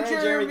is Hannah and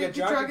Jeremy. Get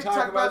drunk and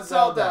Talk about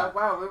Zelda.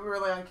 Wow, we were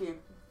really on key.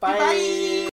 Bye. Bye.